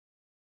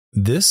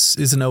This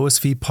is an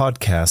OSV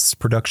Podcasts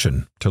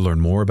production. To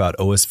learn more about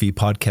OSV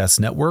Podcast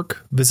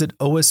Network, visit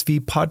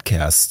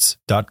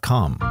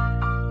osvpodcasts.com.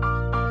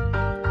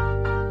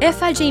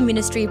 FRG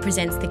Ministry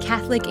presents the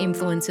Catholic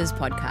Influencers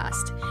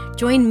Podcast.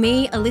 Join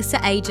me, Alyssa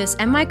Aegis,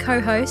 and my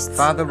co-hosts,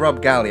 Father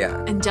Rob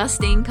Gallia and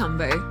Justine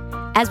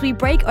Cumbo, as we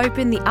break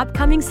open the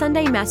upcoming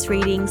Sunday Mass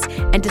readings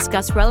and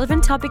discuss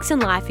relevant topics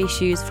and life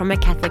issues from a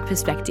Catholic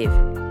perspective.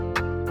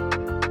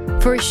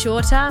 For a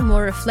shorter,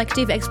 more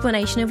reflective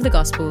explanation of the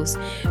Gospels,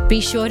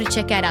 be sure to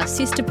check out our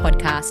sister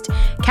podcast,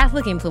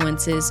 Catholic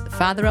Influencers,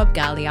 Father Rob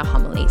Gallia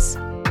Homilies.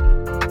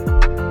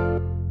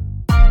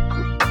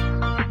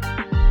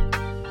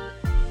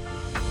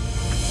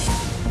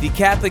 The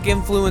Catholic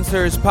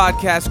Influencers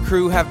podcast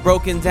crew have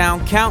broken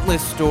down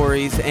countless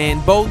stories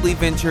and boldly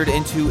ventured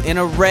into an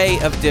array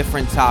of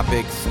different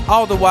topics,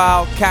 all the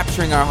while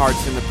capturing our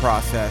hearts in the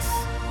process.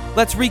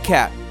 Let's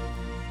recap.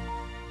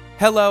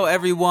 Hello,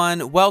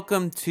 everyone.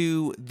 Welcome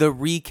to The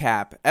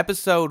Recap,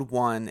 Episode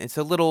 1. It's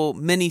a little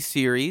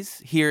mini-series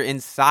here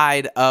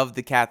inside of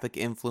the Catholic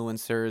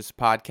Influencers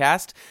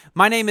podcast.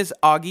 My name is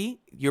Augie.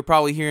 You're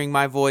probably hearing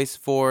my voice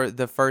for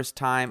the first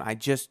time. I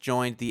just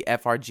joined the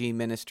FRG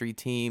ministry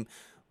team.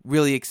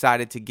 Really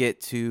excited to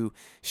get to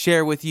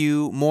share with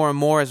you more and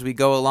more as we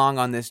go along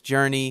on this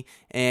journey,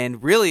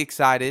 and really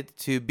excited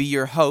to be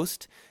your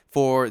host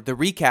for the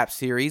recap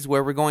series,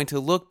 where we're going to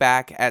look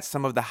back at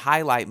some of the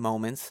highlight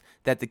moments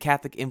that the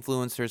Catholic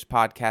Influencers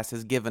podcast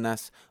has given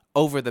us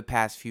over the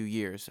past few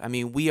years. I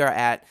mean, we are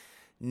at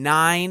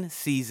 9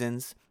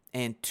 seasons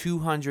and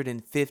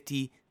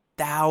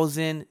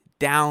 250,000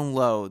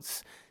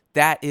 downloads.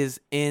 That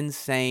is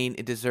insane.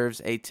 It deserves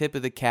a tip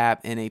of the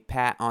cap and a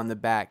pat on the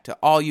back to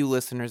all you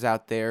listeners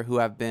out there who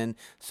have been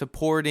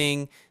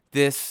supporting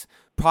this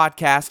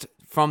podcast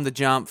from the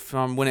jump,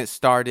 from when it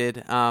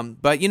started.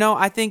 But, you know,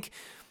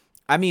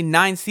 I mean,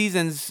 9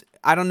 seasons,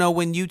 I don't know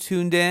when you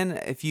tuned in,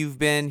 if you've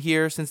been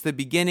here since the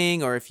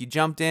beginning or if you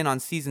jumped in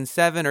on season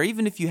 7, or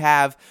even if you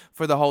have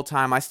for the whole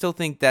time. I still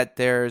think that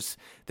there's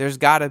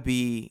got to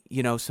be,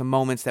 you know, some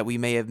moments that we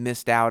may have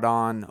missed out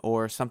on,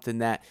 or something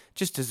that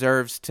just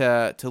deserves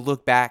to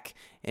look back,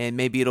 and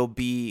maybe it'll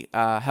be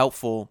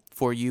helpful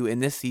for you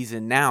in this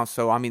season now.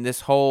 So, I mean,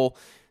 this whole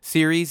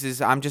series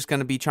is, I'm just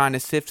going to be trying to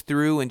sift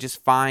through and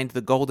just find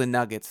the golden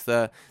nuggets,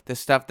 the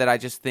stuff that I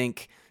just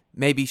think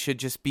maybe should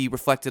just be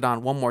reflected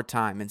on one more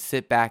time, and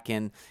sit back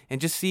and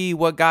just see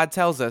what God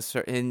tells us.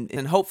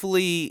 And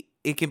hopefully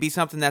it can be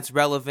something that's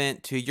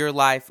relevant to your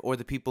life or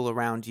the people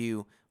around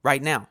you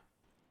right now.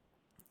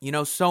 You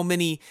know, so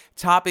many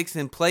topics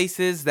and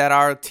places that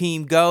our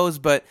team goes,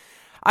 but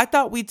I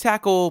thought we'd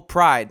tackle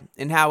pride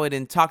and how it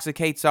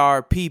intoxicates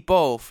our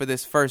people for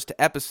this first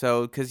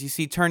episode, because you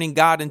see, turning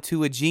God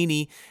into a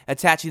genie,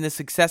 attaching the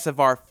success of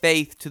our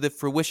faith to the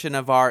fruition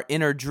of our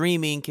inner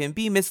dreaming, can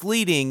be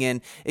misleading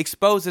and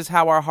exposes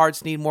how our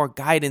hearts need more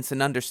guidance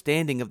and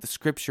understanding of the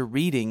scripture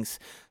readings.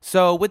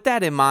 So with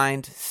that in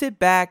mind, sit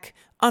back,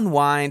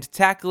 unwind.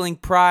 Tackling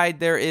pride,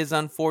 there is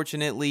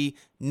unfortunately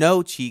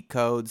no cheat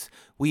codes.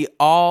 We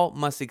all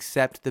must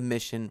accept the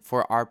mission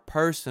for our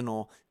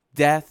personal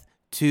death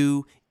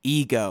to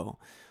ego.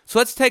 So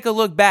let's take a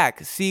look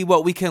back, see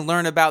what we can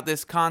learn about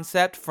this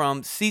concept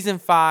from Season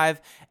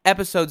 5,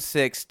 Episode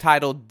 6,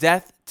 titled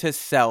Death to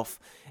Self,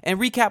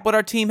 and recap what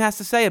our team has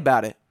to say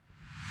about it.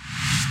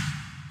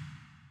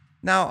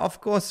 Now,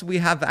 of course, we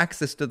have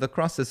access to the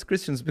cross as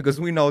Christians because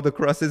we know the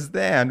cross is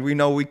there and we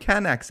know we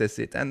can access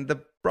it. And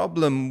the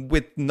problem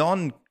with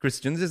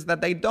non-Christians is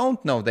that they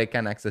don't know they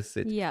can access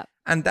it. Yeah.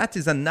 And that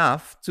is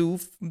enough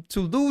to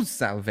lose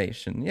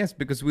salvation. Yes,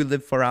 because we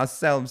live for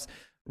ourselves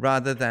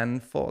rather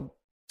than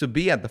to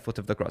be at the foot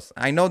of the cross.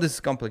 I know this is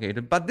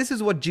complicated, but this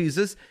is what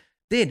Jesus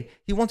did.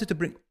 He wanted to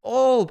bring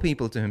all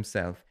people to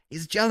himself.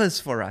 He's jealous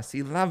for us.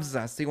 He loves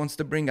us. He wants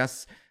to bring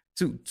us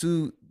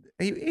to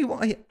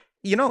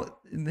you know,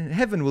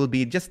 heaven will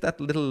be just that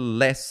little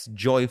less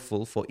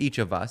joyful for each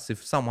of us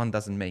if someone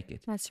doesn't make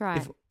it. That's right.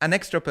 If an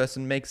extra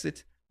person makes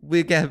it,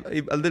 we get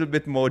a little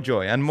bit more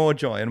joy, and more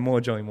joy, and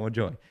more joy, more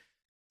joy.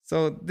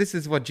 So this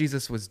is what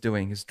Jesus was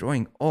doing. He's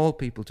drawing all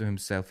people to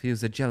himself. He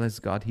is a jealous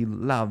God. He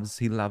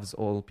loves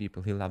all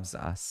people. He loves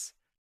us.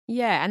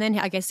 Yeah, and then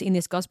I guess in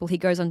this gospel, he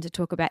goes on to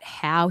talk about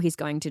how he's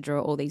going to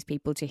draw all these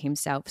people to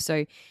himself.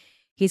 So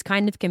he's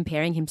kind of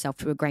comparing himself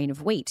to a grain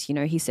of wheat. You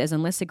know, he says,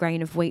 unless a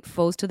grain of wheat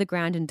falls to the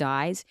ground and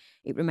dies,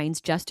 it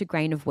remains just a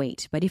grain of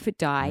wheat. But if it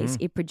dies,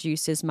 it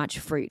produces much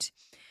fruit.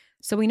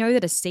 So we know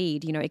that a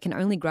seed, you know, it can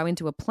only grow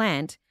into a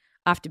plant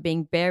after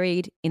being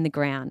buried in the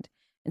ground.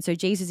 And so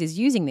Jesus is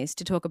using this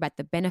to talk about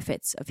the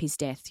benefits of his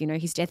death. You know,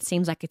 his death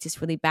seems like it's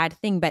this really bad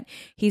thing, but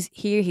he's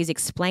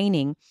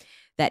explaining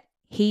that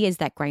he is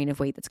that grain of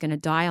wheat that's going to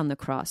die on the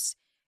cross,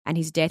 and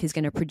his death is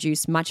going to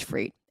produce much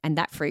fruit, and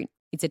that fruit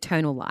is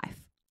eternal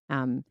life.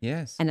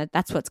 Yes. And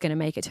that's what's going to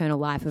make eternal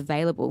life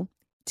available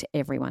to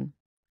everyone.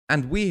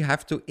 And we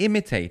have to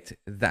imitate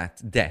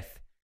that death.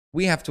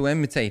 We have to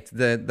imitate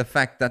the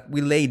fact that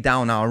we lay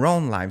down our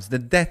own lives. The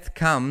death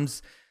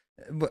comes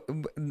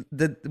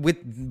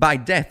by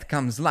death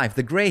comes life.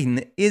 The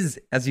grain is,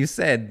 as you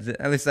said,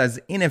 Alyssa,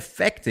 is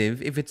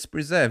ineffective if it's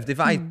preserved. If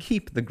I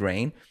keep the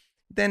grain,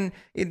 then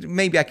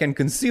maybe I can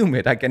consume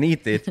it, I can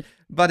eat it,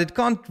 but it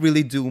can't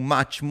really do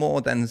much more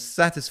than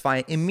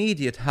satisfy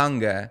immediate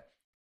hunger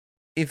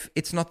if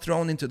it's not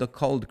thrown into the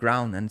cold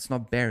ground and it's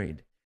not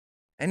buried.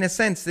 In a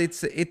sense,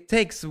 it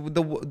takes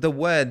the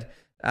word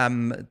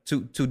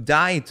to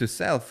die to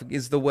self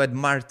is the word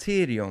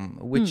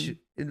martyrium, which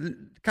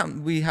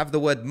we have the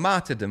word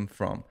martyrdom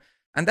from.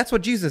 And that's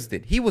what Jesus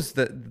did. He was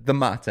the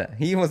martyr.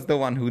 He was the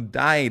one who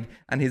died,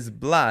 and his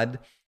blood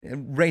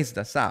raised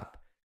us up.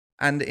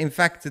 And in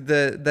fact,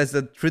 there's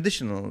a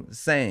traditional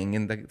saying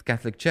in the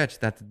Catholic Church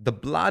that the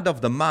blood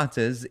of the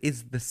martyrs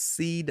is the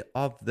seed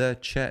of the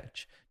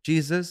church.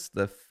 Jesus,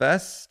 the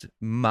first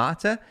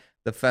martyr,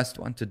 the first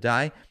one to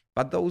die,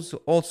 but those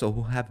also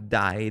who have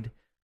died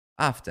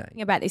after. The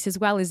thing about this as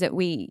well is that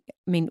we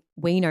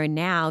know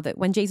now that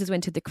when Jesus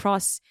went to the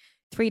cross,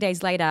 3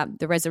 days later,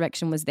 the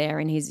resurrection was there,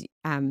 and his,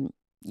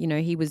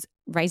 he was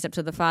raised up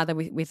to the Father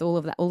with all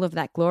of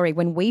that glory.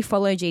 When we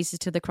follow Jesus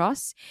to the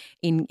cross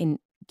in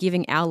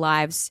giving our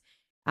lives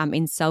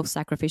in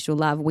self-sacrificial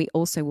love, we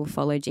also will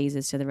follow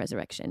Jesus to the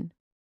resurrection.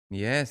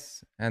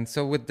 Yes. And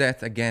so with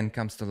death again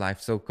comes to life.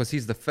 So because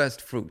he's the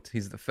first fruit,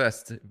 he's the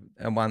first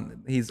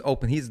one, he's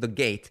open, he's the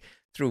gate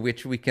through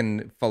which we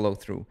can follow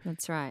through.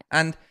 That's right.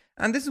 And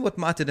this is what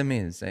martyrdom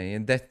is,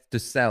 death to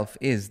self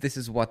is. This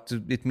is what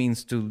it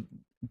means to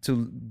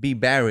be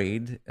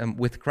buried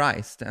with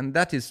Christ. And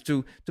that is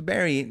to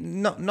bury,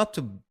 not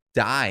to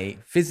die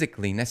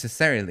physically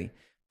necessarily,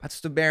 but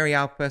to bury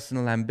our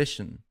personal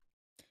ambition.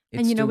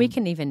 And we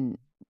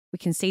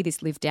can see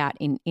this lived out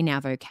in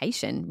our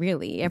vocation,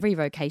 really. Every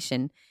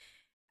vocation,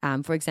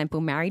 for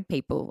example, married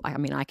people.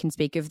 I can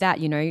speak of that.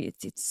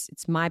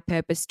 It's my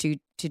purpose to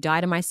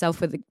die to myself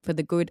for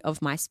the good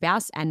of my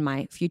spouse and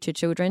my future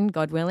children,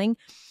 God willing.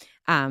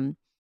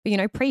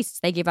 But priests,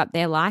 they give up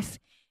their life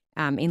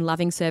in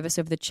loving service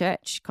of the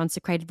church.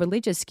 Consecrated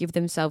religious give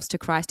themselves to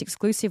Christ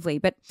exclusively,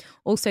 but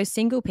also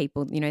single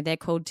people, they're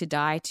called to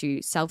die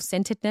to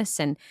self-centeredness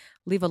and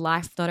live a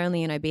life not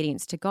only in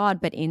obedience to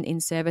God, but in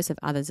service of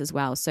others as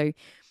well. So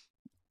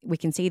we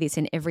can see this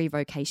in every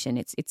vocation.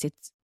 It's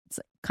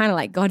kind of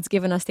like God's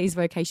given us these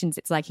vocations.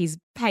 It's like he's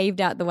paved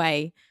out the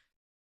way.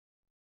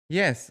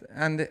 Yes,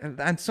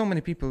 and so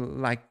many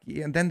people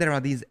and then there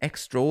are these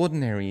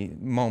extraordinary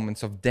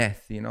moments of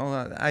death,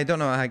 I don't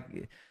know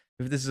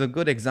if this is a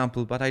good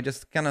example, but I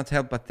just cannot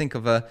help but think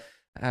of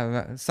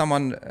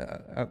someone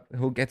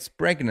who gets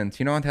pregnant,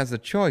 and has a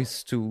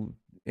choice to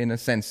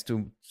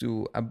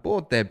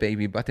abort their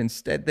baby, but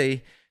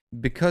instead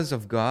because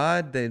of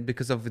God,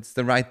 because of it's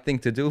the right thing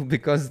to do,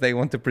 because they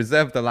want to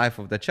preserve the life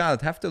of the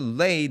child, have to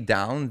lay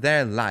down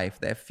their life,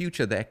 their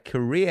future, their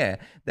career,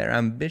 their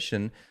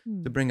ambition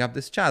to bring up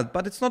this child.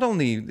 But it's not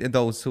only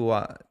those who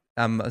are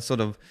sort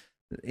of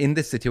in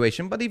this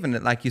situation, but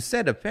even, like you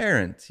said, a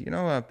parent,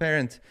 a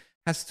parent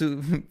has to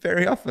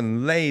very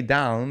often lay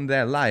down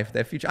their life,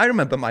 their future. I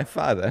remember my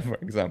father, for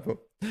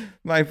example.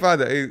 My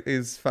father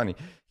is funny.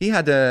 He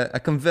had a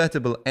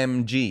convertible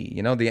MG,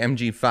 the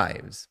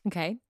MG5s.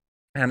 Okay.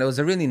 And it was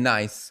a really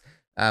nice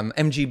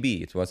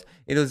MGB. It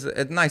was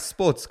a nice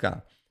sports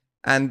car.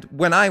 And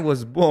when I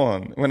was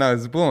born,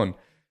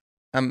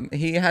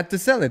 he had to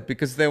sell it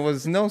because there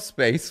was no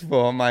space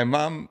for my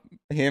mom,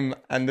 him,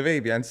 and the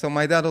baby. And so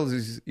my dad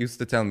always used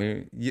to tell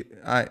me,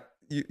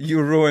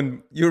 You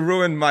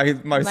ruined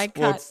my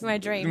sports, my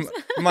dreams,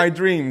 my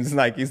dreams.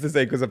 Like he used to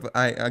say, because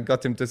I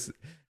got him to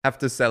have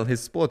to sell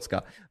his sports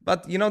car.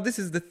 But this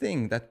is the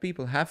thing, that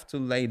people have to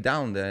lay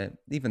down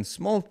even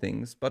small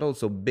things, but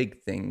also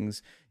big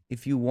things,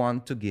 if you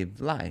want to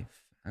give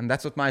life. And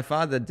that's what my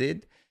father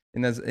did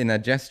in a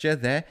gesture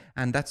there,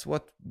 and that's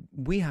what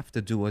we have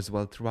to do as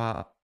well through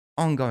our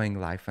ongoing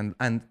life,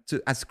 and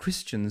to, as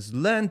Christians,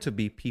 learn to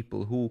be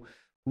people who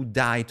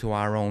die to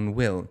our own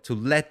will, to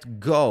let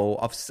go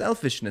of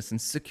selfishness and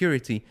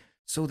security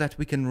so that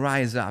we can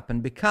rise up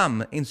and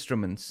become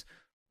instruments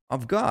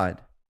of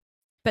God.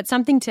 But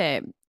something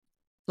to,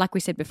 like we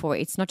said before,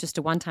 it's not just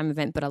a one-time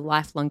event, but a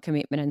lifelong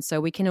commitment. And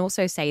so we can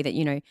also say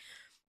that,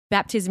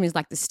 baptism is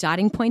like the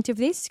starting point of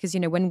this, because,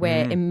 when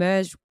we're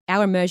immersed,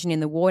 our immersion in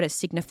the water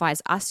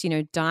signifies us,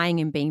 dying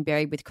and being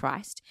buried with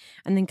Christ.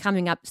 And then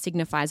coming up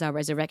signifies our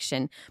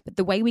resurrection. But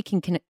the way we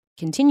can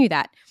continue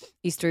that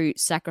is through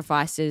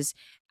sacrifices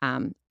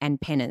and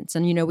penance.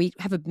 And, we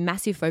have a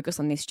massive focus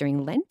on this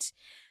during Lent.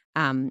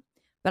 But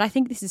I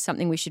think this is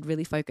something we should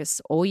really focus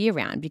all year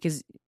round,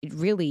 because it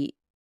really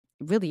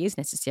is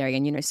necessary.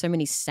 And, so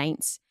many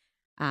saints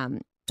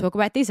talk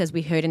about this, as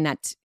we heard in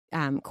that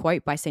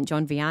quote by St.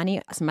 John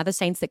Vianney. Some other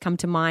saints that come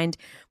to mind,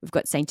 we've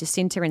got St.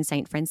 Jacinta and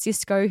St.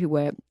 Francisco, who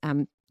were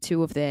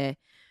two of the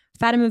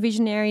Fatima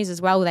visionaries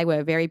as well. They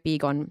were very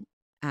big on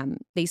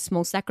these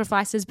small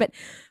sacrifices,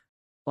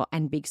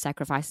 and big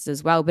sacrifices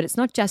as well. But it's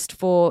not just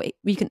for,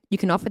 you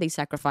can offer these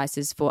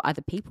sacrifices for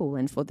other people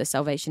and for the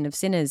salvation of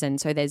sinners.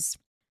 And so there's,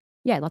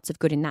 lots of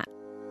good in that.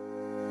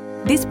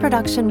 This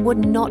production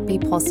would not be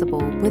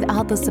possible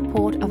without the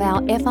support of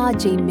our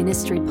FRG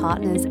ministry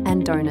partners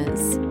and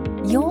donors.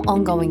 Your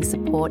ongoing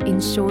support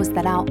ensures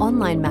that our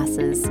online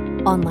masses,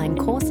 online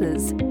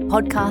courses,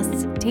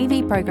 podcasts,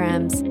 TV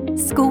programs,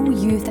 school,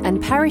 youth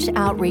and parish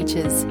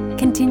outreaches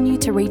continue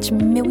to reach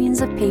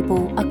millions of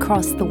people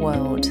across the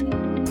world.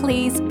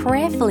 Please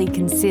prayerfully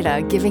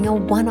consider giving a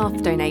one-off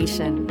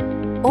donation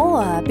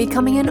or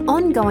becoming an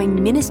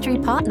ongoing ministry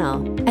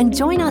partner and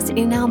join us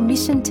in our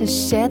mission to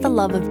share the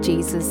love of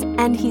Jesus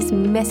and his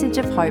message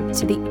of hope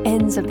to the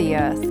ends of the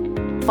earth.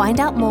 Find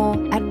out more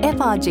at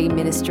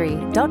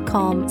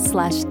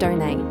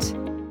frgministry.com/donate.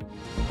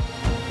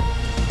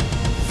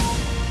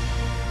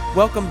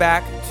 Welcome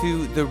back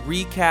to the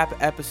recap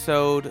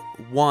episode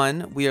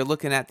 1. We are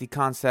looking at the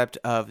concept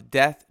of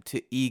death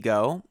to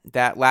ego.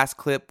 That last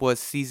clip was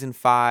season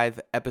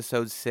 5,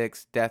 episode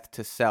 6, death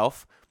to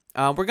self.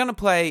 We're going to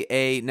play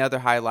another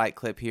highlight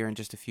clip here in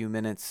just a few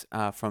minutes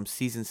from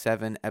season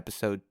 7,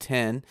 episode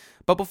 10.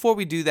 But before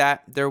we do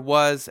that, there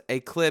was a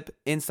clip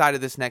inside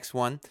of this next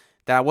one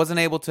that I wasn't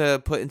able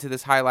to put into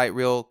this highlight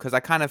reel because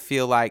I kind of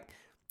feel like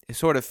it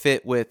sort of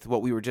fit with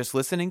what we were just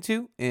listening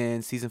to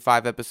in season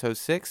 5, episode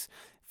 6.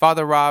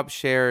 Father Rob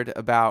shared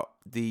about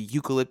the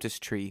eucalyptus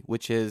tree,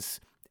 which is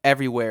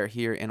everywhere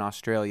here in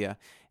Australia.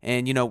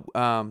 And,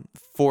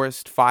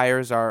 forest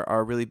fires are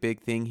a really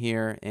big thing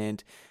here,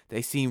 and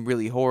they seem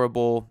really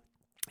horrible.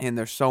 And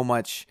there's so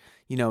much,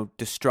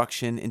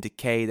 destruction and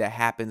decay that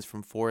happens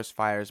from forest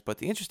fires. But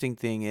the interesting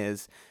thing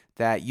is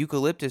that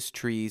eucalyptus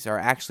trees are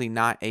actually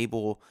not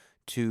able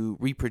to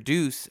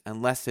reproduce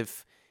unless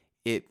if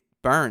it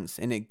burns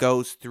and it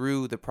goes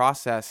through the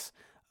process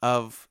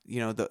of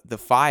the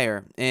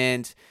fire.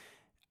 And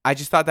I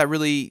just thought that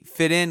really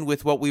fit in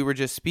with what we were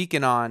just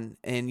speaking on,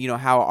 and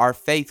how our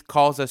faith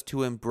calls us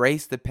to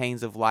embrace the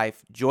pains of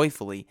life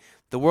joyfully.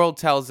 The world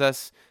tells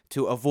us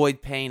to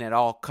avoid pain at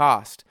all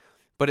cost,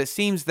 but it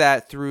seems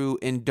that through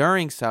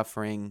enduring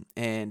suffering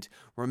and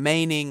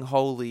remaining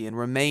holy and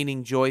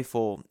remaining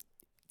joyful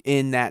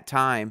in that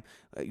time,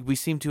 we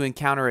seem to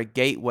encounter a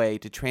gateway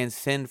to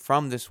transcend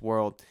from this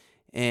world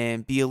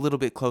and be a little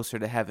bit closer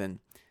to heaven.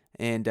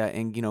 And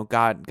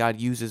God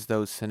uses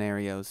those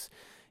scenarios,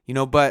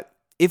 but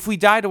if we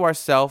die to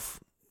ourselves,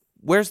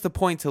 where's the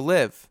point to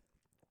live?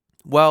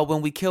 Well,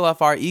 when we kill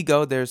off our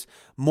ego, there's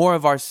more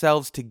of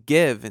ourselves to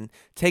give, and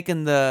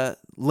taking the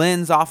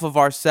lens off of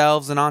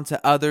ourselves and onto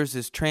others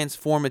is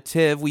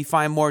transformative. We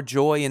find more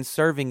joy in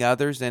serving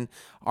others and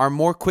are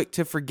more quick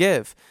to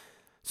forgive.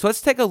 So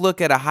let's take a look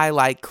at a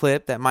highlight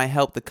clip that might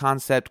help the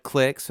concept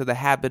click so the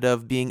habit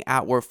of being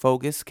outward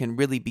focused can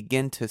really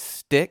begin to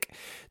stick.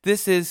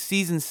 This is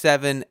season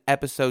 7,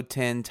 episode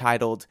 10,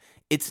 titled,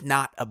 "It's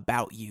Not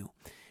About You."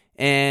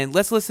 And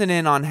let's listen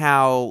in on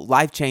how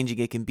life-changing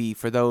it can be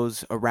for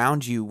those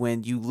around you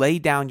when you lay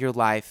down your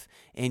life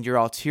and your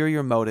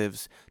ulterior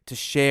motives to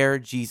share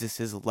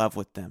Jesus' love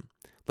with them.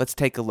 Let's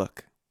take a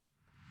look.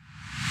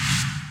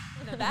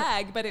 The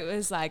bag, but it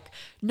was like,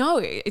 no,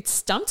 it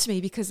stumped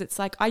me because it's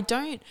like I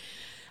don't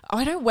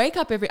wake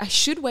up I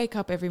should wake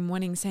up every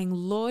morning saying,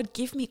 Lord,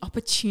 give me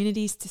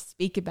opportunities to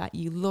speak about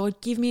you.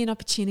 Lord, give me an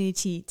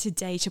opportunity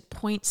today to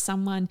point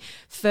someone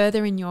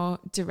further in your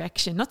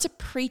direction, not to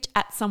preach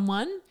at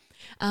someone,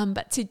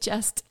 but to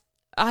just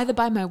either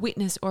by my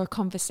witness or a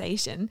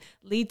conversation,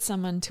 lead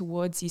someone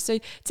towards you. So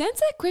to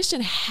answer that question,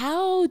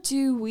 how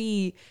do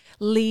we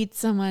lead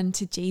someone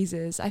to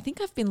Jesus? I think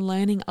I've been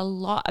learning a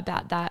lot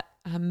about that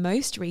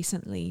most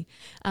recently.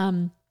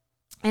 And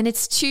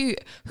it's to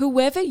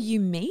whoever you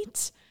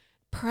meet,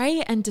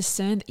 pray and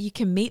discern that you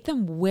can meet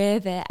them where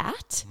they're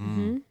at,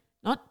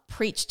 not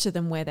preach to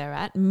them where they're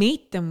at,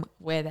 meet them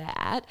where they're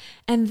at,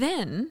 and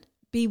then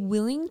be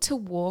willing to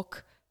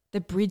walk the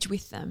bridge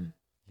with them.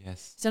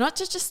 Yes. So not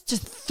just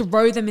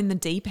throw them in the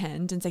deep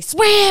end and say,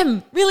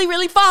 swim really,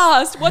 really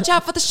fast, watch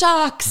out for the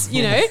sharks,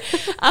 to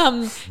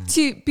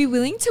be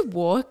willing to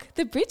walk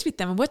the bridge with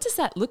them. And what does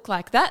that look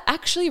like? That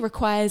actually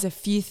requires a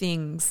few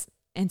things.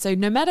 And so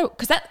no matter,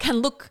 because that can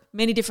look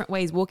many different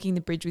ways, walking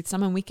the bridge with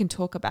someone, we can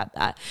talk about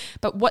that.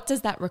 But what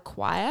does that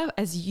require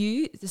as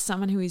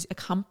someone who is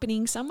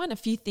accompanying someone? A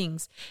few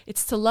things.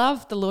 It's to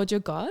love the Lord your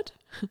God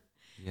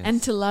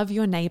and to love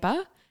your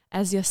neighbor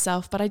as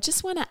yourself. But I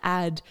just want to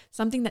add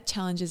something that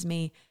challenges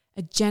me,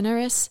 a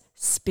generous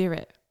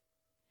spirit.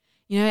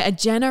 A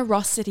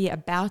generosity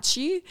about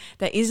you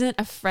that isn't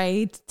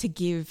afraid to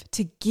give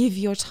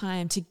your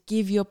time, to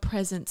give your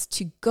presence,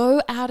 to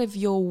go out of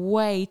your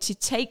way to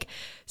take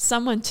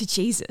someone to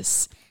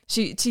Jesus,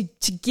 to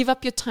give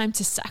up your time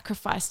to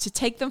sacrifice, to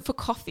take them for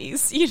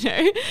coffees,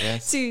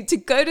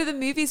 to go to the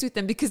movies with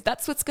them, because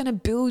that's what's going to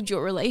build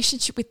your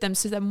relationship with them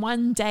so that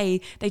one day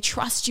they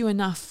trust you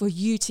enough for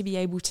you to be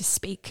able to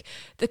speak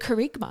the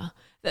kerygma,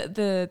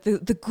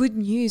 the good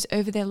news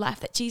over their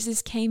life, that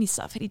Jesus came, he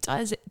suffered, he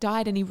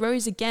died, and he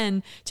rose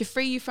again to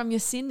free you from your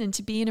sin and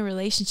to be in a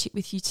relationship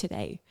with you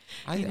today.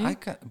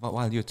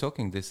 While you're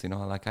talking this,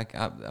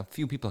 a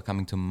few people are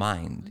coming to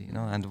mind,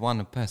 and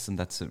one person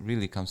that's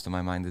really comes to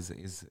my mind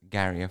is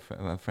Gary,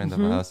 a friend of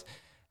ours.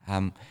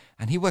 And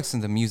he works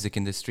in the music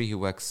industry. He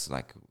works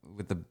like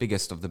with the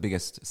biggest of the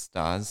biggest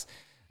stars.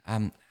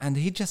 And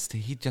he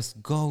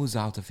just goes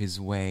out of his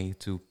way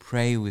to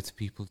pray with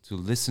people, to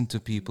listen to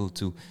people,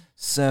 to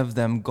serve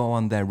them, go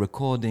on their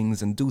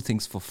recordings and do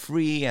things for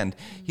free. And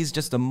he's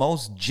just the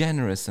most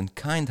generous and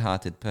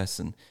kind-hearted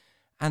person.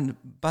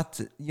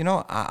 But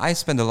I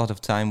spend a lot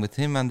of time with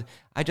him, and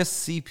I just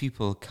see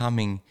people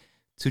coming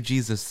to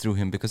Jesus through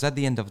him, because at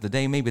the end of the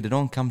day, maybe they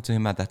don't come to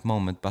him at that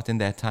moment, but in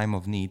their time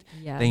of need,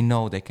 they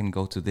know they can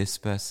go to this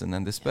person,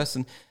 and this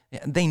person,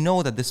 they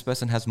know that this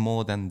person has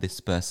more than this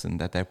person,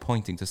 that they're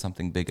pointing to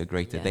something bigger,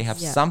 greater. They have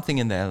something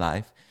in their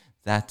life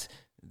that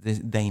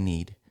they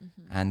need.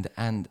 And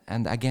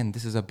again,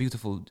 this is a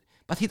beautiful,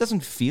 but he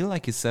doesn't feel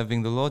like he's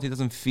serving the Lord. He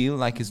doesn't feel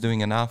like he's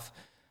doing enough.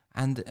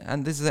 And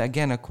this is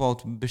again a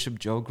quote. Bishop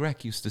Joe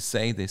Grech used to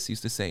say this. He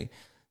used to say,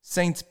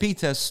 Saint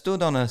Peter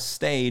stood on a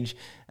stage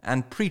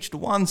and preached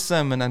one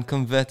sermon and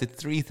converted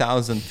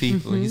 3,000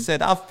 people. He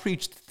said, I've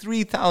preached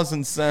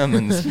 3,000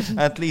 sermons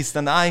at least,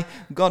 and I,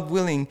 God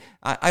willing,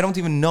 I don't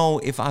even know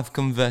if I've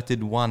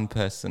converted one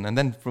person. And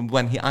then from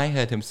when I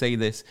heard him say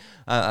this,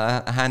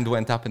 a hand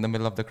went up in the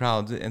middle of the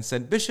crowd and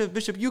said,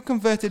 Bishop, you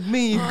converted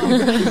me.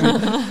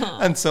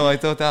 And so I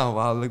thought, oh,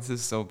 wow, look, this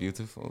is so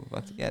beautiful.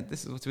 But yeah,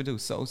 this is what we do,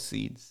 sow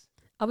seeds.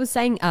 I was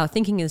saying,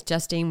 thinking as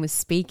Justine was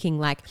speaking,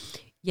 like,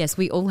 yes,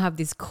 we all have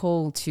this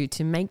call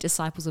to make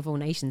disciples of all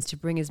nations, to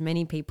bring as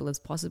many people as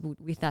possible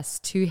with us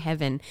to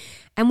heaven.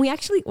 And we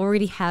actually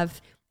already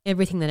have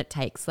everything that it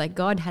takes. Like,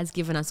 God has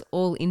given us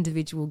all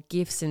individual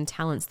gifts and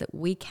talents that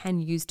we can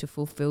use to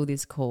fulfill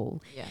this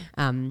call. Yeah.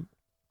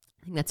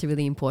 I think that's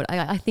really important.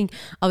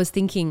 I was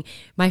thinking,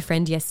 my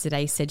friend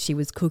yesterday said she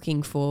was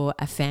cooking for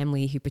a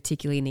family who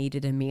particularly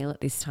needed a meal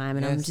at this time.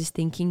 And I'm just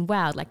thinking,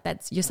 wow, like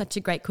you're such a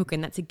great cook,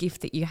 and that's a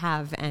gift that you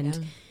have.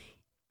 And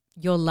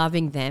you're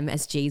loving them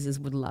as Jesus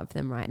would love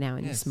them right now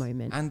in this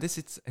moment. And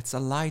it's a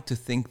lie to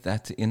think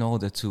that in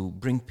order to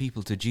bring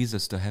people to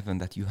Jesus, to heaven,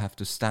 that you have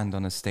to stand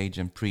on a stage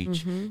and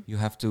preach. You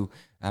have to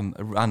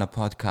run a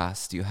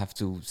podcast. You have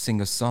to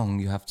sing a song.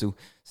 You have to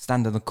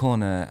stand in the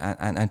corner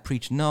and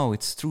preach. No,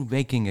 it's through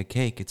baking a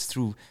cake. It's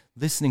through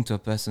listening to a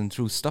person,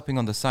 through stopping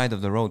on the side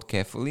of the road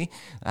carefully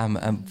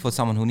for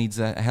someone who needs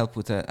help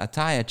with a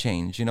tire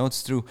change.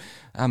 It's through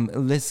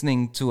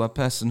listening to a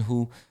person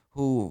who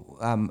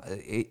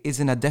is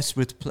in a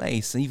desperate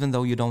place, even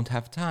though you don't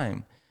have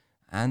time.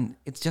 And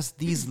it's just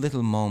these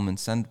little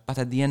moments. But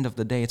at the end of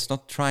the day, it's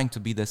not trying to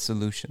be the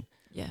solution.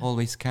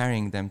 Always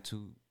carrying them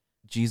to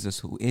Jesus,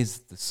 who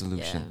is the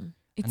solution.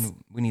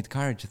 And we need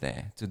courage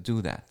there to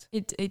do that.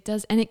 It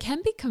does. And it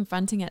can be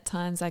confronting at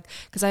times, like,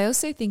 because I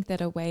also think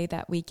that a way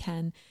that we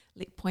can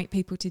point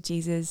people to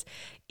Jesus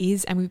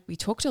is, and we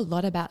talked a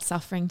lot about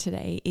suffering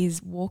today,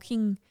 is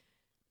walking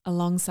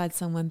alongside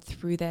someone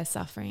through their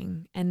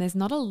suffering. And there's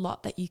not a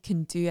lot that you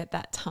can do at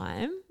that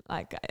time.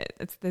 Like,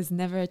 there's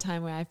never a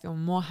time where I feel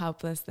more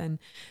helpless than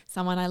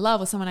someone I love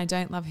or someone I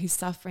don't love who's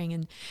suffering.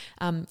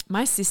 And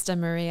my sister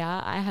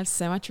Maria, I have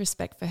so much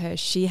respect for her.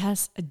 She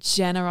has a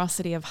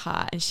generosity of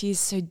heart, and she is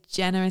so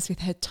generous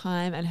with her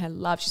time and her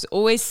love. She's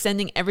always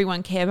sending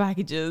everyone care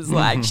packages.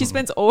 Like, she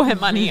spends all her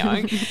money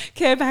on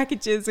care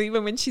packages,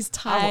 even when she's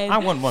tired. I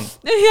want one.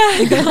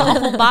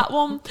 I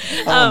want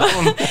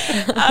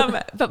that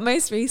one. But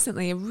most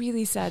recently, a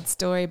really sad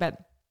story about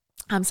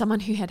someone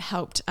who had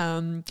helped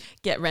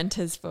get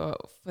renters for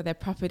their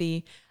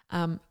property.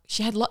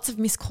 She had lots of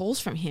missed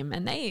calls from him,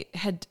 and they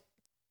had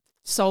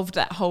solved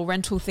that whole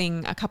rental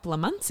thing a couple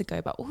of months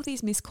ago, but all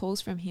these missed calls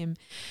from him.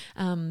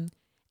 And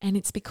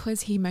it's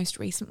because he most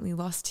recently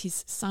lost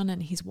his son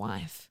and his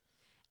wife.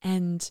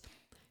 And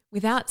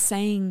without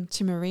saying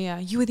to Maria,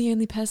 you were the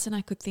only person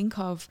I could think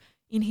of,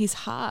 in his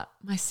heart,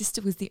 my sister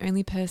was the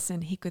only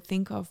person he could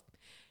think of.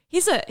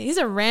 He's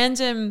a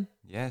random...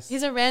 Yes.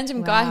 He's a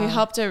random guy who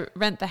helped her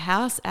rent the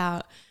house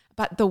out.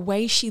 But the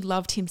way she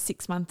loved him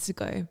 6 months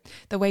ago,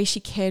 the way she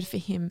cared for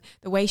him,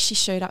 the way she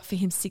showed up for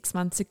him 6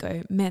 months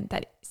ago meant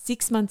that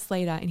 6 months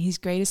later, in his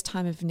greatest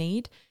time of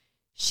need,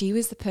 she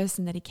was the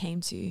person that he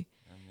came to.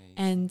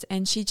 Amazing.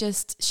 And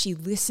she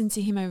listened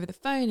to him over the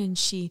phone, and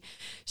she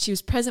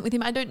was present with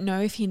him. I don't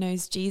know if he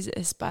knows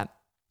Jesus, but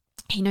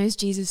he knows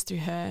Jesus through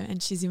her,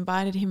 and she's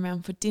invited him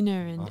around for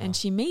dinner, and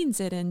she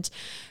means it. And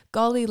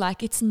golly,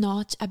 like, it's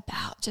not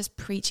about just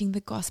preaching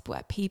the gospel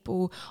at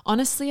people.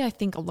 Honestly, I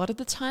think a lot of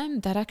the time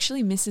that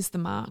actually misses the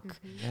mark.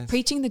 Yes.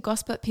 Preaching the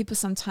gospel at people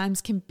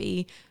sometimes can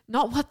be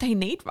not what they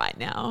need right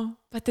now,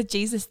 but the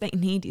Jesus they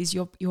need is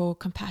your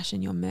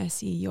compassion, your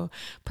mercy, your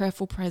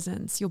prayerful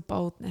presence, your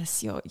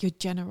boldness, your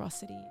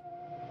generosity.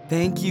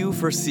 Thank you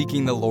for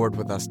seeking the Lord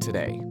with us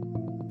today.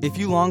 If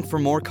you long for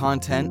more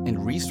content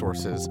and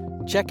resources,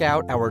 check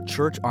out our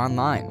church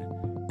online.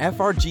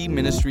 FRG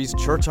Ministries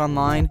Church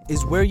Online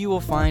is where you will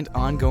find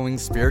ongoing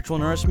spiritual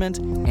nourishment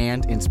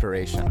and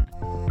inspiration.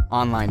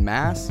 Online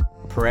mass,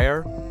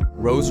 prayer,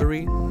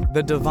 rosary,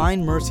 the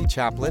Divine Mercy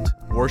Chaplet,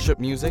 worship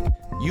music,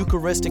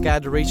 Eucharistic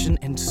adoration,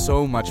 and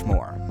so much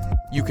more.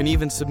 You can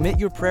even submit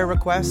your prayer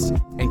requests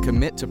and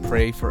commit to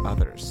pray for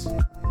others.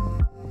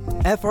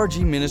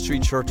 FRG Ministry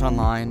Church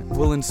Online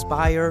will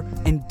inspire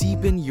and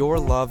deepen your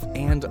love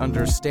and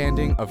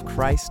understanding of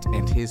Christ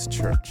and His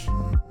church.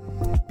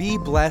 Be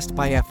blessed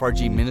by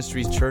FRG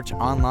Ministries Church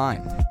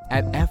Online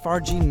at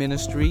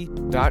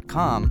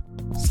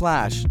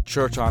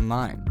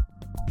frgministry.com/churchonline.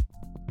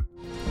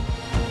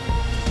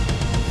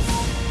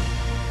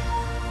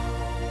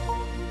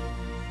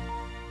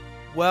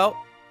 Well,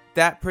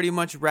 that pretty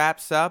much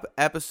wraps up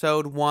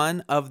episode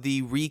 1 of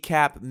the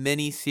recap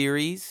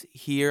mini-series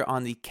here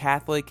on the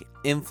Catholic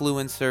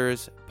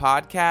Influencers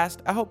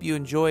podcast. I hope you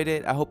enjoyed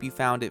it. I hope you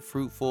found it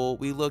fruitful.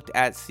 We looked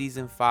at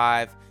season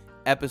 5,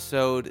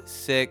 episode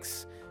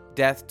 6,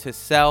 Death to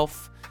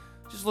Self.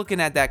 Just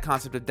looking at that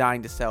concept of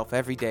dying to self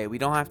every day. We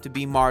don't have to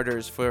be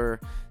martyrs for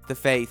the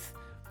faith,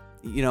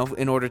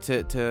 in order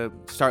to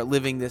start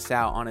living this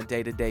out on a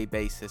day-to-day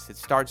basis. It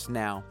starts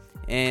now.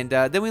 And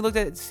then we looked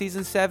at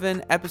season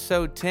 7,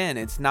 episode 10.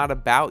 It's not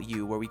about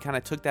you, where we kind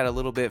of took that a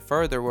little bit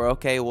further. Where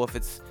if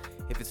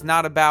it's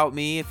not about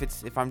me,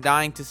 if I'm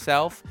dying to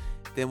self,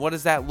 then what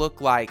does that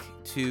look like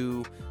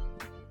to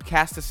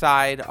cast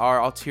aside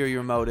our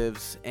ulterior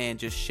motives and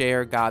just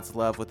share God's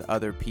love with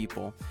other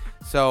people?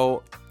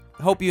 So,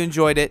 hope you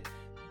enjoyed it.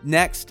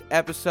 Next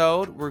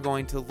episode, we're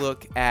going to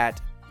look at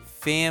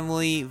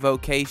family,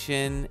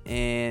 vocation,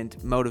 and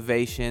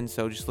motivation.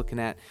 So, just looking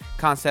at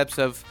concepts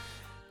of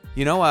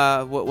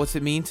what's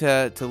it mean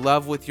to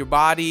love with your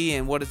body,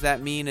 and what does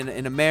that mean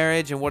in a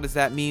marriage, and what does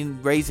that mean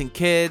raising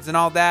kids and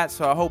all that.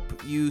 So I hope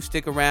you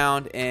stick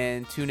around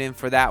and tune in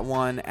for that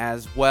one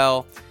as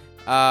well.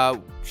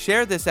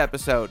 Share this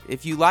episode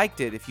if you liked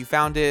it, if you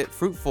found it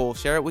fruitful.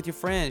 Share it with your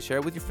friends, share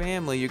it with your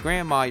family, your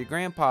grandma, your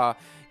grandpa,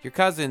 your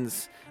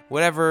cousins,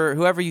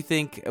 whoever you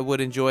think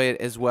would enjoy it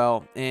as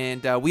well.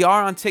 And we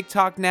are on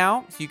TikTok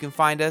now, so you can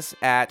find us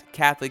at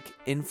Catholic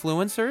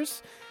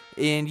Influencers.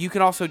 And you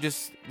can also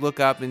just look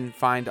up and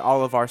find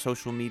all of our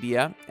social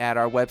media at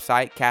our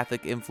website,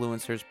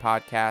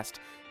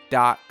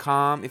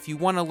 CatholicInfluencersPodcast.com. If you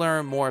want to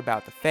learn more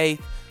about the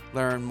faith,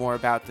 learn more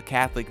about the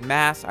Catholic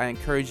Mass, I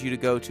encourage you to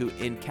go to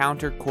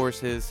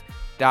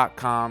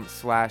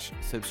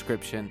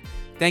encountercourses.com/subscription.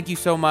 Thank you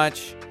so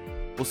much.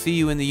 We'll see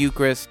you in the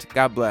Eucharist.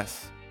 God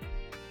bless.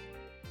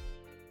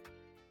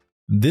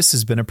 This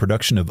has been a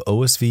production of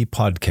OSV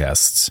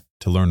Podcasts.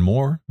 To learn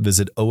more,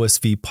 visit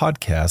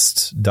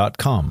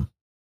osvpodcasts.com.